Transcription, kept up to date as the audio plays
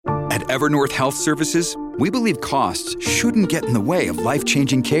At Evernorth Health Services, we believe costs shouldn't get in the way of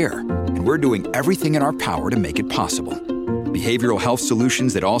life-changing care, and we're doing everything in our power to make it possible. Behavioral health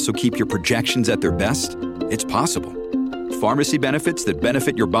solutions that also keep your projections at their best? It's possible. Pharmacy benefits that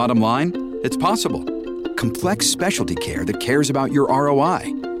benefit your bottom line? It's possible. Complex specialty care that cares about your ROI?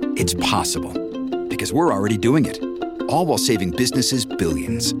 It's possible. Because we're already doing it. All while saving businesses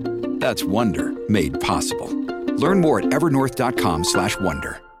billions. That's Wonder made possible. Learn more at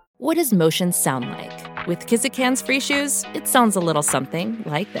evernorth.com/wonder. What does motion sound like? With Kizikans free shoes, it sounds a little something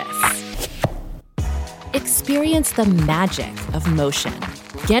like this. Experience the magic of motion.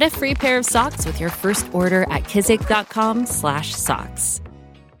 Get a free pair of socks with your first order at kizik.com/socks.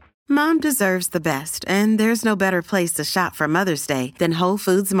 Mom deserves the best, and there's no better place to shop for Mother's Day than Whole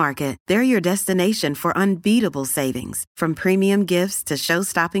Foods Market. They're your destination for unbeatable savings, from premium gifts to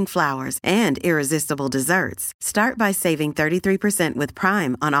show-stopping flowers and irresistible desserts. Start by saving 33% with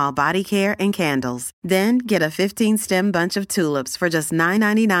Prime on all body care and candles. Then get a 15-stem bunch of tulips for just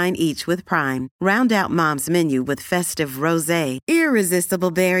 $9.99 each with Prime. Round out Mom's menu with festive rosé,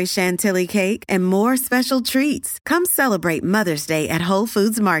 irresistible berry chantilly cake, and more special treats. Come celebrate Mother's Day at Whole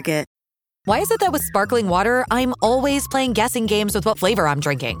Foods Market. Why is it that with sparkling water, I'm always playing guessing games with what flavor I'm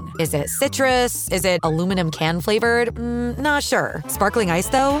drinking? Is it citrus? Is it aluminum can flavored? Not sure. Sparkling ice,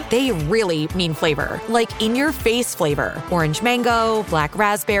 though, they really mean flavor. Like in-your-face flavor. Orange mango, black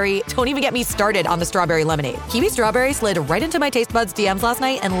raspberry. Don't even get me started on the strawberry lemonade. Kiwi Strawberry slid right into my taste buds DMs last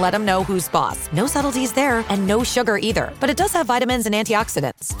night and let them know who's boss. No subtleties there, and no sugar either. But it does have vitamins and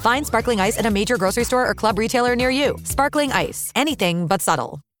antioxidants. Find sparkling ice at a major grocery store or club retailer near you. Sparkling ice. Anything but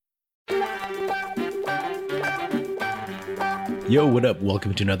subtle. Yo, what up?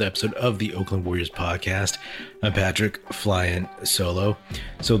 Welcome to another episode of the Oakland Warriors podcast. I'm Patrick, flying solo.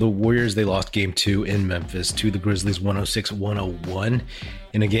 So the Warriors, they lost game 2 in Memphis to the Grizzlies 106-101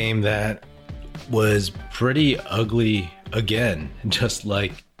 in a game that was pretty ugly again, just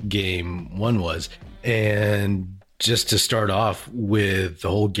like game 1 was. And just to start off with the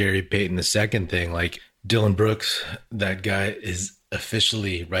whole Gary Payton II thing, like Dillon Brooks, that guy is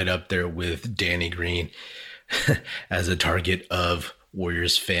officially right up there with Danny Green as a target of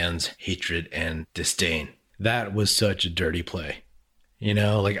Warriors fans' hatred and disdain. That was such a dirty play. You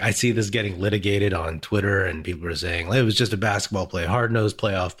know, like I see this getting litigated on Twitter and people are saying, it was just a basketball play, hard-nosed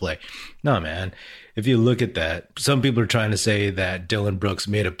playoff play. No, man. If you look at that, some people are trying to say that Dillon Brooks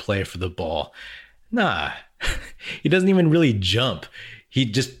made a play for the ball. Nah, he doesn't even really jump. He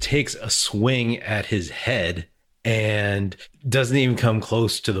just takes a swing at his head and doesn't even come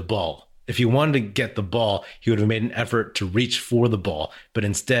close to the ball. If he wanted to get the ball, he would have made an effort to reach for the ball, but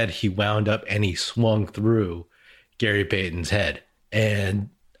instead he wound up and he swung through Gary Payton's head. And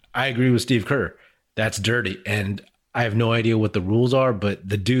I agree with Steve Kerr. That's dirty. And I have no idea what the rules are, but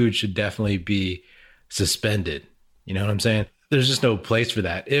the dude should definitely be suspended. You know what I'm saying? There's just no place for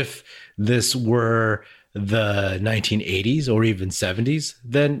that. If this were the 1980s or even 70s,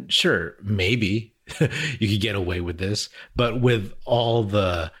 then sure, maybe you could get away with this. But with all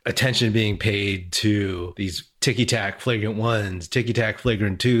the attention being paid to these ticky-tack flagrant ones, ticky-tack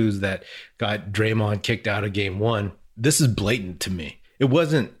flagrant twos that got Draymond kicked out of game 1, this is blatant to me. It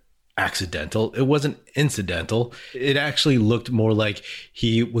wasn't accidental. It wasn't incidental. It actually looked more like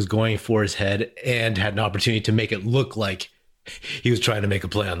he was going for his head and had an opportunity to make it look like he was trying to make a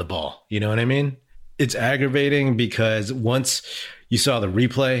play on the ball. You know what I mean? It's aggravating because once you saw the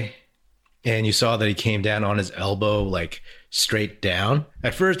replay and you saw that he came down on his elbow, like straight down.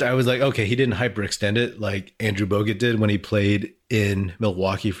 At first, I was like, okay, he didn't hyperextend it like Andrew Bogut did when he played in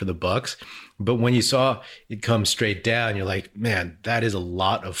Milwaukee for the Bucks. But when you saw it come straight down, you're like, man, that is a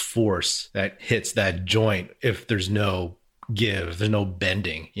lot of force that hits that joint if there's no give, there's no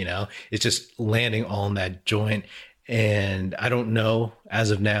bending, you know? It's just landing on that joint. And I don't know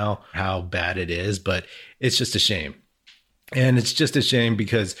as of now how bad it is, but it's just a shame. And it's just a shame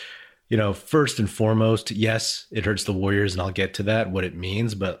because, you know, first and foremost, yes, it hurts the Warriors, and I'll get to that, what it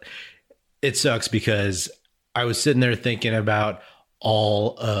means, but it sucks because I was sitting there thinking about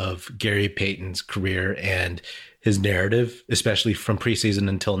all of Gary Payton's career and his narrative, especially from preseason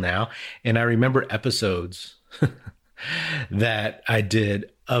until now. And I remember episodes that I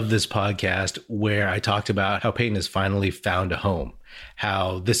did of this podcast where I talked about how Payton has finally found a home,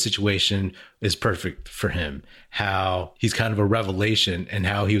 how this situation is perfect for him, how he's kind of a revelation, and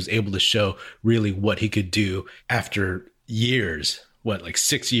how he was able to show really what he could do after years, like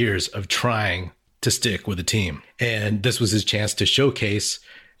 6 years of trying to stick with a team. And this was his chance to showcase,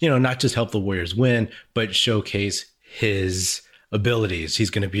 you know, not just help the Warriors win, but showcase his abilities. He's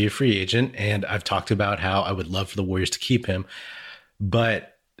going to be a free agent, and I've talked about how I would love for the Warriors to keep him. But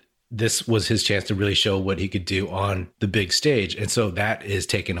this was his chance to really show what he could do on the big stage. And so that is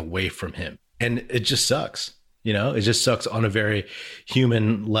taken away from him. And it just sucks. It just sucks on a very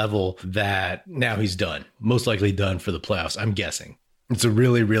human level that now he's done, most likely done for the playoffs, I'm guessing. It's a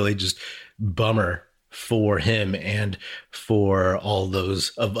really, really just bummer for him and for all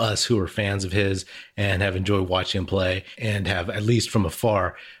those of us who are fans of his and have enjoyed watching him play and have, at least from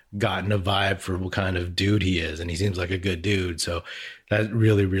afar, gotten a vibe for what kind of dude he is. And he seems like a good dude. So that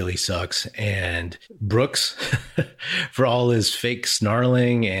really, really sucks. And Brooks, for all his fake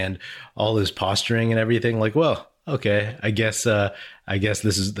snarling and all his posturing and everything, like, well, okay, I guess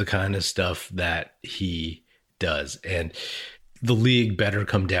this is the kind of stuff that he does. And the league better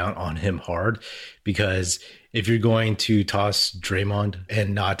come down on him hard, because if you're going to toss Draymond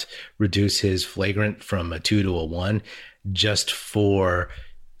and not reduce his flagrant from a 2 to a 1 just for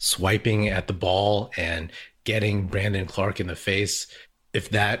swiping at the ball and getting Brandon Clark in the face, if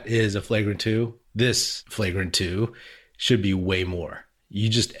that is a flagrant 2, this flagrant 2 should be way more. You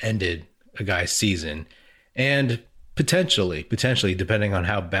just ended a guy's season and potentially, depending on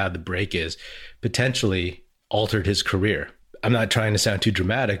how bad the break is, potentially altered his career. I'm not trying to sound too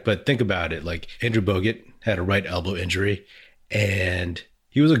dramatic, but think about it. Like, Andrew Bogut had a right elbow injury, and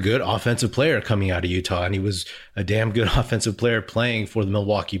he was a good offensive player coming out of Utah, and he was a damn good offensive player playing for the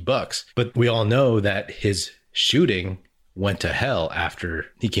Milwaukee Bucks. But we all know that his shooting went to hell after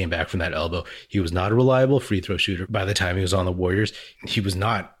he came back from that elbow. He was not a reliable free throw shooter by the time he was on the Warriors. He was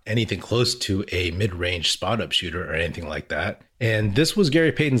not anything close to a mid-range spot-up shooter or anything like that. And this was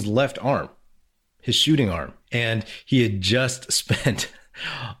Gary Payton's left arm, his shooting arm. And he had just spent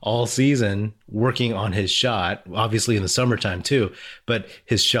all season working on his shot, obviously in the summertime too, but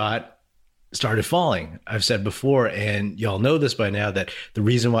his shot started falling. I've said before, and y'all know this by now, that the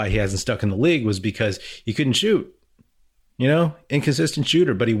reason why he hasn't stuck in the league was because he couldn't shoot. Inconsistent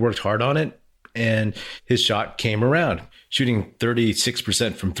shooter, but he worked hard on it, and his shot came around, shooting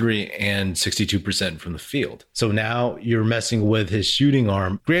 36% from 3 and 62% from the field. So now you're messing with his shooting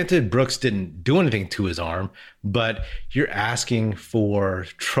arm. Granted, Brooks didn't do anything to his arm, but you're asking for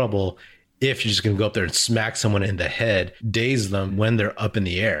trouble if you're just going to go up there and smack someone in the head, daze them when they're up in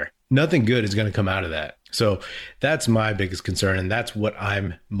the air. Nothing good is going to come out of that. So that's my biggest concern, and that's what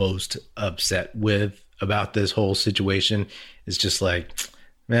I'm most upset with about this whole situation. Is just like,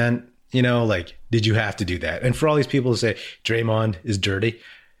 man, did you have to do that? And for all these people to say Draymond is dirty,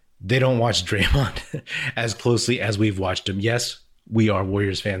 they don't watch Draymond as closely as we've watched him. Yes, we are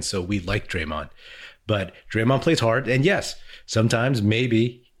Warriors fans, so we like Draymond. But Draymond plays hard, and yes, sometimes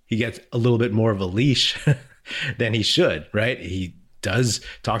maybe he gets a little bit more of a leash than he should, right? He does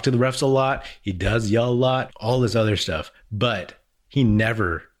talk to the refs a lot. He does yell a lot, all this other stuff. But he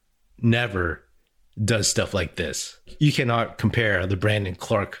never does stuff like this. You cannot compare the Brandon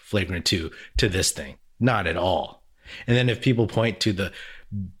Clark flagrant 2 to this thing. Not at all. And then if people point to the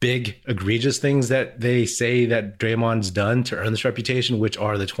big egregious things that they say that Draymond's done to earn this reputation, which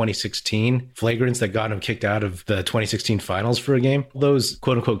are the 2016 flagrants that got him kicked out of the 2016 finals for a game, those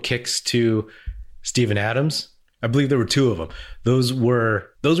quote unquote kicks to Steven Adams, I believe there were 2 of them. Those were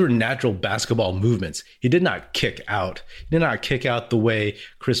natural basketball movements. He did not kick out. He did not kick out the way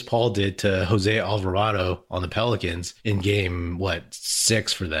Chris Paul did to Jose Alvarado on the Pelicans in game,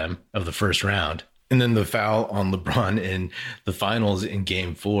 6 for them of the first round. And then the foul on LeBron in the finals in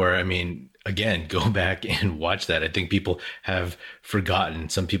game 4. I mean, again, go back and watch that. I think people have forgotten.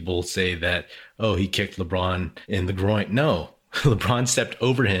 Some people say that, oh, he kicked LeBron in the groin. No. LeBron stepped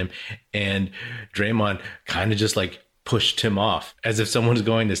over him, and Draymond kind of just pushed him off, as if someone is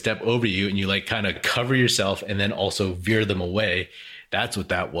going to step over you and you kind of cover yourself and then also veer them away. That's what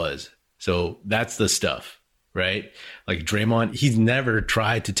that was. So that's the stuff, right? Draymond, he's never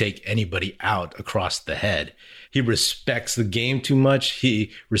tried to take anybody out across the head. He respects the game too much.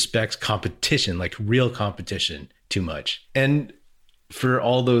 He respects competition, real competition, too much. And for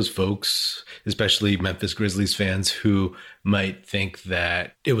all those folks, especially Memphis Grizzlies fans, who might think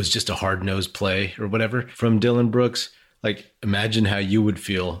that it was just a hard-nosed play or whatever from Dillon Brooks, imagine how you would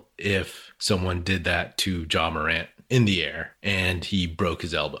feel if someone did that to Ja Morant in the air and he broke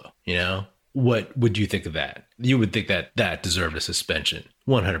his elbow. What would you think of that? You would think that that deserved a suspension,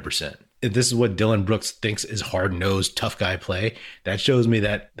 100%. If this is what Dillon Brooks thinks is hard-nosed, tough guy play, that shows me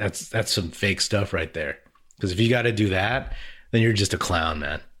that that's some fake stuff right there. Because if you got to do that, then you're just a clown,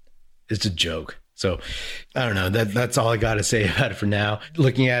 man. It's a joke. So I don't know. That's all I got to say about it for now.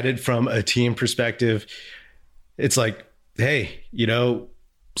 Looking at it from a team perspective, it's hey,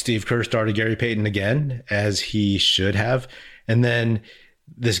 Steve Kerr started Gary Payton again, as he should have. And then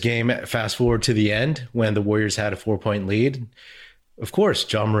this game, fast forward to the end when the Warriors had a 4-point lead. Of course,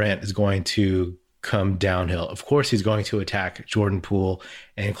 John Morant is going to come downhill. Of course, he's going to attack Jordan Poole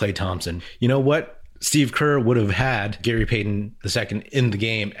and Klay Thompson. You know what? Steve Kerr would have had Gary Payton II in the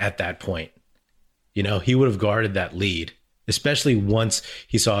game at that point. You know, he would have guarded that lead, especially once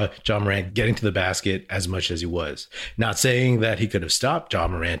he saw John Morant getting to the basket as much as he was. Not saying that he could have stopped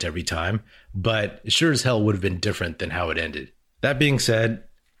John Morant every time, but it sure as hell would have been different than how it ended. That being said,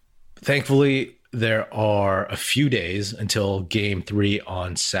 thankfully, there are a few days until Game 3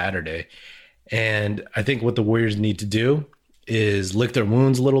 on Saturday. And I think what the Warriors need to do is lick their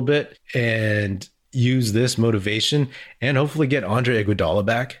wounds a little bit and use this motivation and hopefully get Andre Iguodala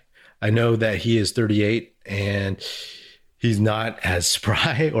back. I know that he is 38 and he's not as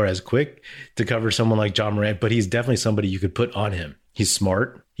spry or as quick to cover someone like John Morant, but he's definitely somebody you could put on him. He's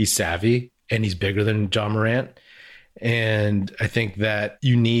smart, he's savvy, and he's bigger than John Morant. And I think that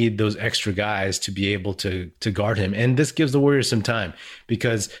you need those extra guys to be able to guard him. And this gives the Warriors some time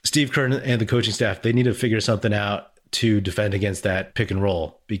because Steve Kerr and the coaching staff, they need to figure something out to defend against that pick and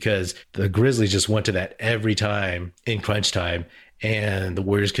roll, because the Grizzlies just went to that every time in crunch time and the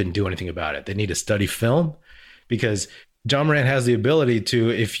Warriors couldn't do anything about it. They need to study film because John Morant has the ability to,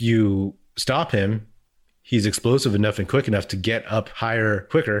 if you stop him, he's explosive enough and quick enough to get up higher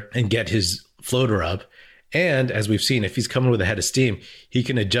quicker and get his floater up. And as we've seen, if he's coming with a head of steam, he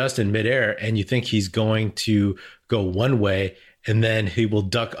can adjust in midair and you think he's going to go one way and then he will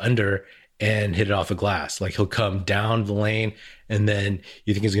duck under and hit it off a glass. Like he'll come down the lane and then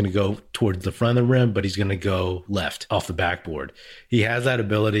you think he's going to go towards the front of the rim, but he's going to go left off the backboard. He has that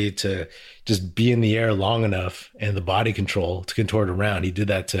ability to just be in the air long enough and the body control to contort around. He did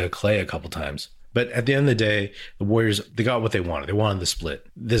that to Klay a couple times. But at the end of the day, the Warriors, they got what they wanted. They wanted the split.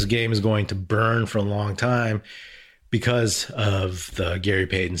 This game is going to burn for a long time because of the Gary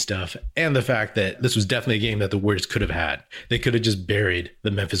Payton stuff and the fact that this was definitely a game that the Warriors could have had. They could have just buried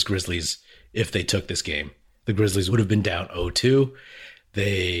the Memphis Grizzlies if they took this game. The Grizzlies would have been down 0-2.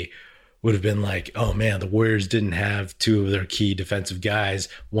 They would have been like, oh man, the Warriors didn't have two of their key defensive guys,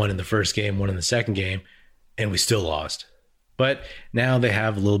 one in the first game, one in the second game, and we still lost. But now they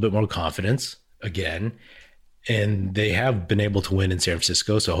have a little bit more confidence again, and they have been able to win in San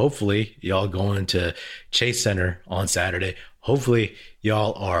Francisco. So hopefully y'all going to Chase Center on Saturday. Hopefully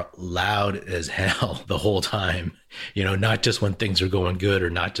y'all are loud as hell the whole time, you know, not just when things are going good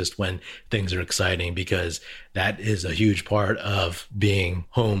or not just when things are exciting, because that is a huge part of being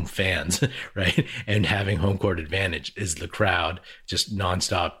home fans, right? And having home court advantage is the crowd just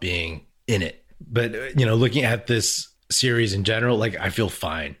nonstop being in it. But, you know, looking at this series in general, like I feel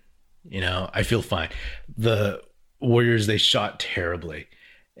fine. You know, I feel fine. The Warriors, they shot terribly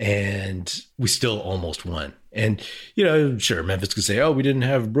and we still almost won. And, you know, sure, Memphis could say, oh, we didn't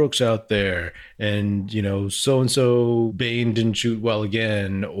have Brooks out there. And, you know, so-and-so Bane didn't shoot well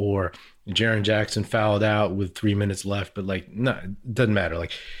again, or Jaren Jackson fouled out with 3 minutes left. But like, no, it doesn't matter.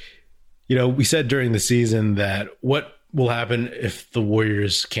 Like, you know, we said during the season that what will happen if the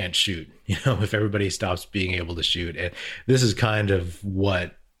Warriors can't shoot, you know, if everybody stops being able to shoot. And this is kind of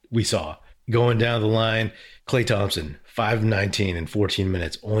what we saw going down the line. Klay Thompson, 5-19 in 14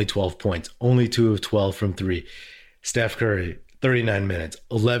 minutes, only 12 points, only 2 of 12 from 3. Steph Curry, 39 minutes,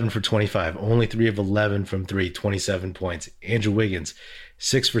 11 for 25, only 3 of 11 from 3, 27 points. Andrew Wiggins,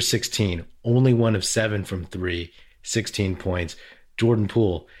 6 for 16, only 1 of 7 from 3, 16 points. Jordan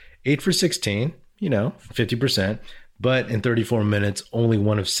Poole, 8 for 16, you know, 50%, but in 34 minutes, only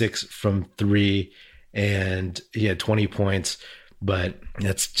 1 of 6 from 3, and he had 20 points. But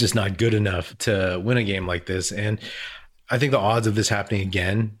that's just not good enough to win a game like this. And I think the odds of this happening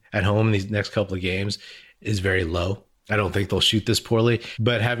again at home in these next couple of games is very low. I don't think they'll shoot this poorly,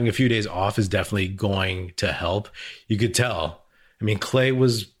 but having a few days off is definitely going to help. You could tell. I mean, Klay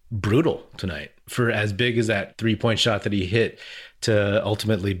was brutal tonight for as big as that 3-point shot that he hit to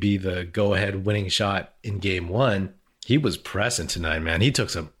ultimately be the go-ahead winning shot in game 1. He was pressing tonight, man. He took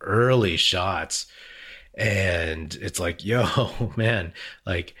some early shots. And it's like, yo, man,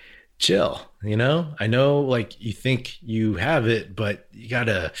 like, chill, you know? I know, like, you think you have it, but you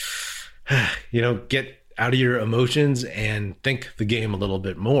gotta, you know, get out of your emotions and think the game a little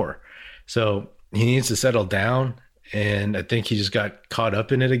bit more. So he needs to settle down. And I think he just got caught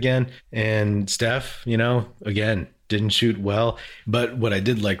up in it again. And Steph, you know, again, didn't shoot well. But what I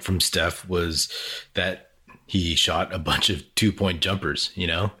did like from Steph was that he shot a bunch of 2-point jumpers, you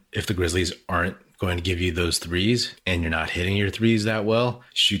know? If the Grizzlies aren't going to give you those threes and you're not hitting your threes that well,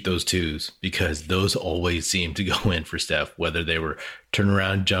 shoot those twos, because those always seem to go in for Steph, whether they were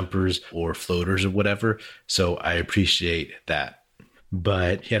turnaround jumpers or floaters or whatever. So I appreciate that.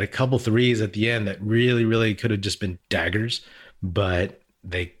 But he had a couple threes at the end that really, really could have just been daggers. but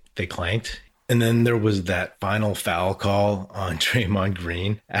they clanked. And then there was that final foul call on Draymond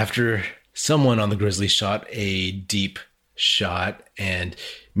Green after someone on the Grizzlies shot a deep shot and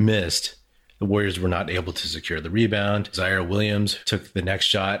missed. The Warriors were not able to secure the rebound. Zaire Williams took the next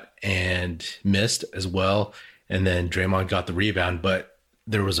shot and missed as well. And then Draymond got the rebound, but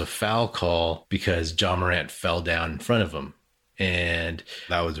there was a foul call because Ja Morant fell down in front of him. And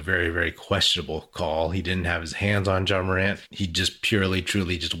that was a very, very questionable call. He didn't have his hands on Ja Morant. He just truly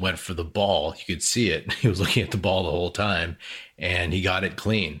just went for the ball. You could see it. He was looking at the ball the whole time, and he got it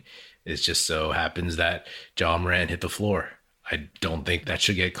clean. It just so happens that Ja Morant hit the floor. I don't think that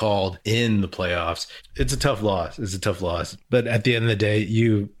should get called in the playoffs. It's a tough loss. But at the end of the day,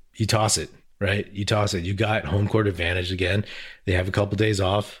 you toss it, right? You toss it. You got home court advantage again. They have a couple days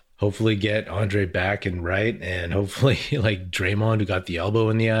off. Hopefully get Andre back and right. And hopefully like Draymond, who got the elbow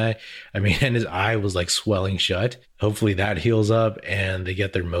in the eye. I mean, and his eye was like swelling shut. Hopefully that heals up and they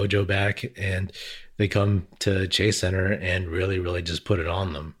get their mojo back and they come to Chase Center and really, really just put it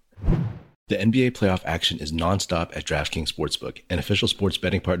on them. The NBA playoff action is nonstop at DraftKings Sportsbook, an official sports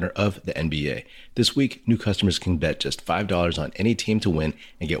betting partner of the NBA. This week, new customers can bet just $5 on any team to win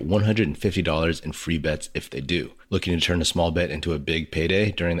and get $150 in free bets if they do. Looking to turn a small bet into a big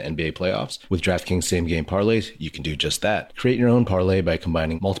payday during the NBA playoffs? With DraftKings same-game parlays, you can do just that. Create your own parlay by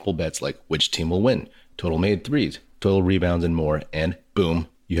combining multiple bets like which team will win, total made threes, total rebounds, and more, and boom,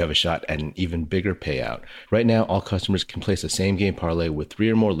 you have a shot at an even bigger payout. Right now, all customers can place a same-game parlay with 3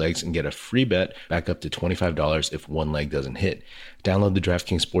 or more legs and get a free bet back up to $25 if one leg doesn't hit. Download the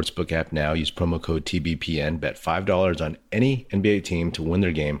DraftKings Sportsbook app now. Use promo code TBPN. Bet $5 on any NBA team to win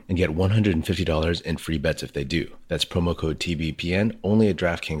their game and get $150 in free bets if they do. That's promo code TBPN only at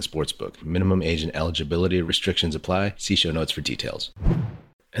DraftKings Sportsbook. Minimum age and eligibility restrictions apply. See show notes for details.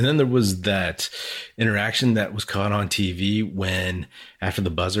 And then there was that interaction that was caught on TV when, after the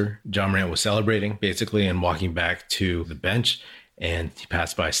buzzer, Ja Morant was celebrating, basically, and walking back to the bench. And he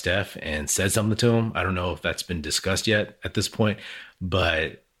passed by Steph and said something to him. I don't know if that's been discussed yet at this point.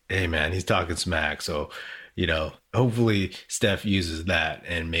 But, hey, man, he's talking smack. So, hopefully Steph uses that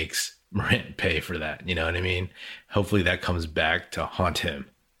and makes Morant pay for that. You know what I mean? Hopefully that comes back to haunt him.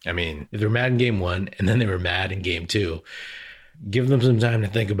 I mean, if they're mad in game 1 and then they were mad in game 2, give them some time to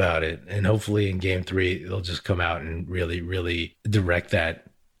think about it. And hopefully in game 3, they'll just come out and really, really direct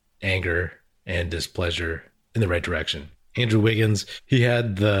that anger and displeasure in the right direction. Andrew Wiggins, he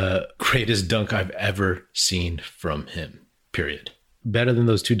had the greatest dunk I've ever seen from him, period. Better than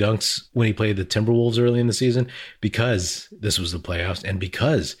those 2 dunks when he played the Timberwolves early in the season, because this was the playoffs and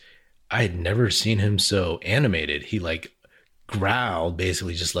because I had never seen him so animated. He growled,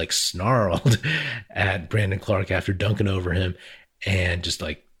 basically just snarled at Brandon Clark after dunking over him and just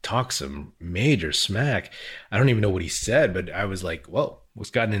talked some major smack. I don't even know what he said, but I was like, whoa,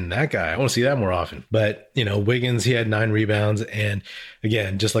 what's gotten into that guy? I want to see that more often. But, Wiggins, he had 9 rebounds. And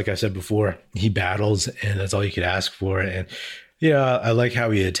again, just like I said before, he battles and that's all you could ask for. And I like how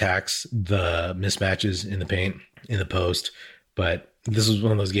he attacks the mismatches in the paint, in the post. But this was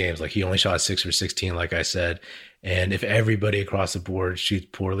one of those games, he only shot 6 for 16, like I said. And if everybody across the board shoots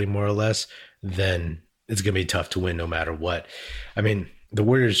poorly, more or less, then it's going to be tough to win no matter what. I mean, the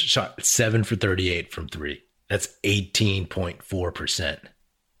Warriors shot 7 for 38 from 3. That's 18.4%.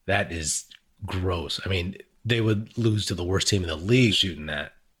 That is gross. I mean, they would lose to the worst team in the league shooting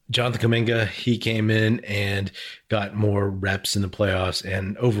that. Jonathan Kuminga, he came in and got more reps in the playoffs.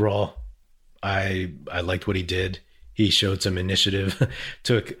 And overall, I liked what he did. He showed some initiative,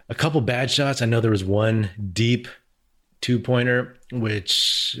 took a couple bad shots. I know there was one deep 2-pointer,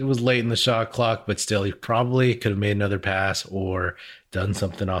 which it was late in the shot clock, but still he probably could have made another pass or done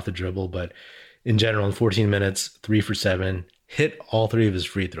something off the dribble. But in general, in 14 minutes, 3 for 7, hit all 3 of his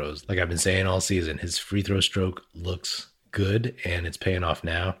free throws. Like I've been saying all season, his free throw stroke looks good and it's paying off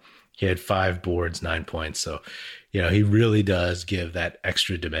now. He had 5 boards, 9 points. So, he really does give that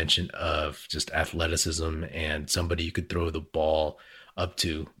extra dimension of just athleticism and somebody you could throw the ball up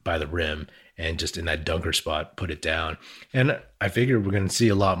to by the rim and just in that dunker spot, put it down. And I figure we're going to see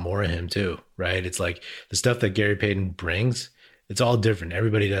a lot more of him too, right? It's like the stuff that Gary Payton brings, it's all different.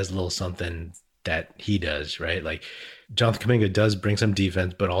 Everybody does a little something that he does, right? Like Jonathan Kuminga does bring some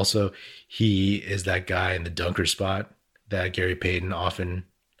defense, but also he is that guy in the dunker spot that Gary Payton often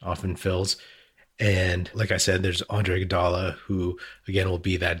fills. And like I said, there's Andre Iguodala, who again will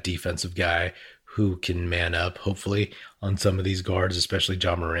be that defensive guy who can man up, hopefully, on some of these guards, especially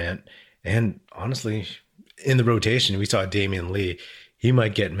Ja Morant. And honestly, in the rotation, we saw Damian Lee. He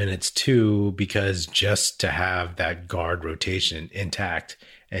might get minutes too, because just to have that guard rotation intact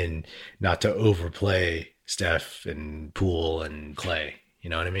and not to overplay Steph and Poole and Clay. You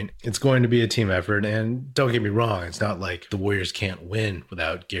know what I mean? It's going to be a team effort. And don't get me wrong, it's not like the Warriors can't win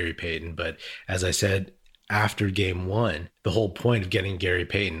without Gary Payton. But as I said, after game one, the whole point of getting Gary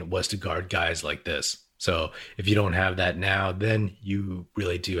Payton was to guard guys like this. So if you don't have that now, then you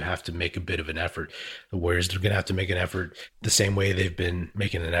really do have to make a bit of an effort. The Warriors are going to have to make an effort the same way they've been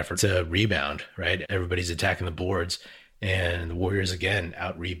making an effort to rebound, right? Everybody's attacking the boards. And the Warriors, again,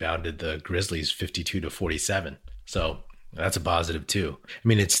 out-rebounded the Grizzlies 52-47. So that's a positive too. I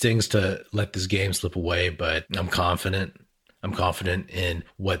mean, it stings to let this game slip away, but I'm confident. I'm confident in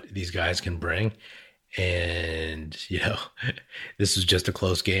what these guys can bring. And, this was just a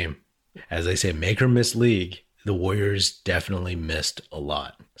close game. As they say, make or miss league. The Warriors definitely missed a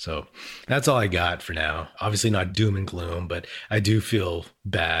lot. So that's all I got for now. Obviously not doom and gloom, but I do feel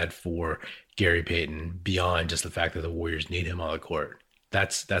bad for Gary Payton beyond just the fact that the Warriors need him on the court.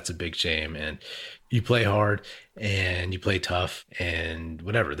 That's a big shame. And you play hard and you play tough and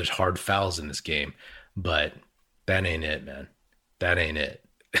whatever. There's hard fouls in this game, but that ain't it, man. That ain't it.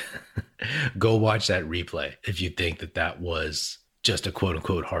 Go watch that replay if you think that was just a quote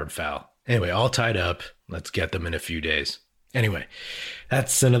unquote hard foul. Anyway, all tied up. Let's get them in a few days. Anyway,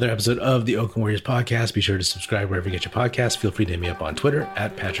 that's another episode of the Oakland Warriors podcast. Be sure to subscribe wherever you get your podcasts. Feel free to hit me up on Twitter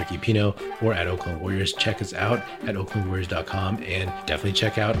at Patrick E. Pino or at Oakland Warriors. Check us out at oaklandwarriors.com and definitely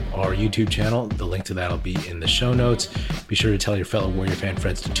check out our YouTube channel. The link to that will be in the show notes. Be sure to tell your fellow Warrior fan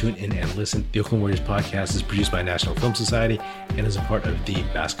friends to tune in and listen. The Oakland Warriors podcast is produced by National Film Society and is a part of the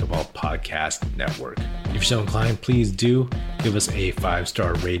Basketball Podcast Network. If you're so inclined, please do give us a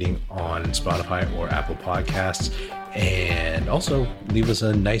 5-star rating on Spotify or Apple Podcasts. And also leave us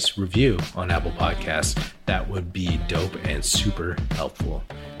a nice review on Apple Podcasts. That would be dope and super helpful.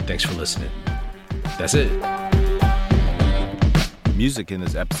 Thanks for listening. That's it. Music in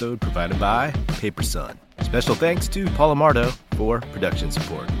this episode provided by Paper Sun. Special thanks to Paul Amardo for production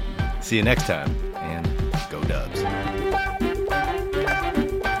support. See you next time, and go Dubs.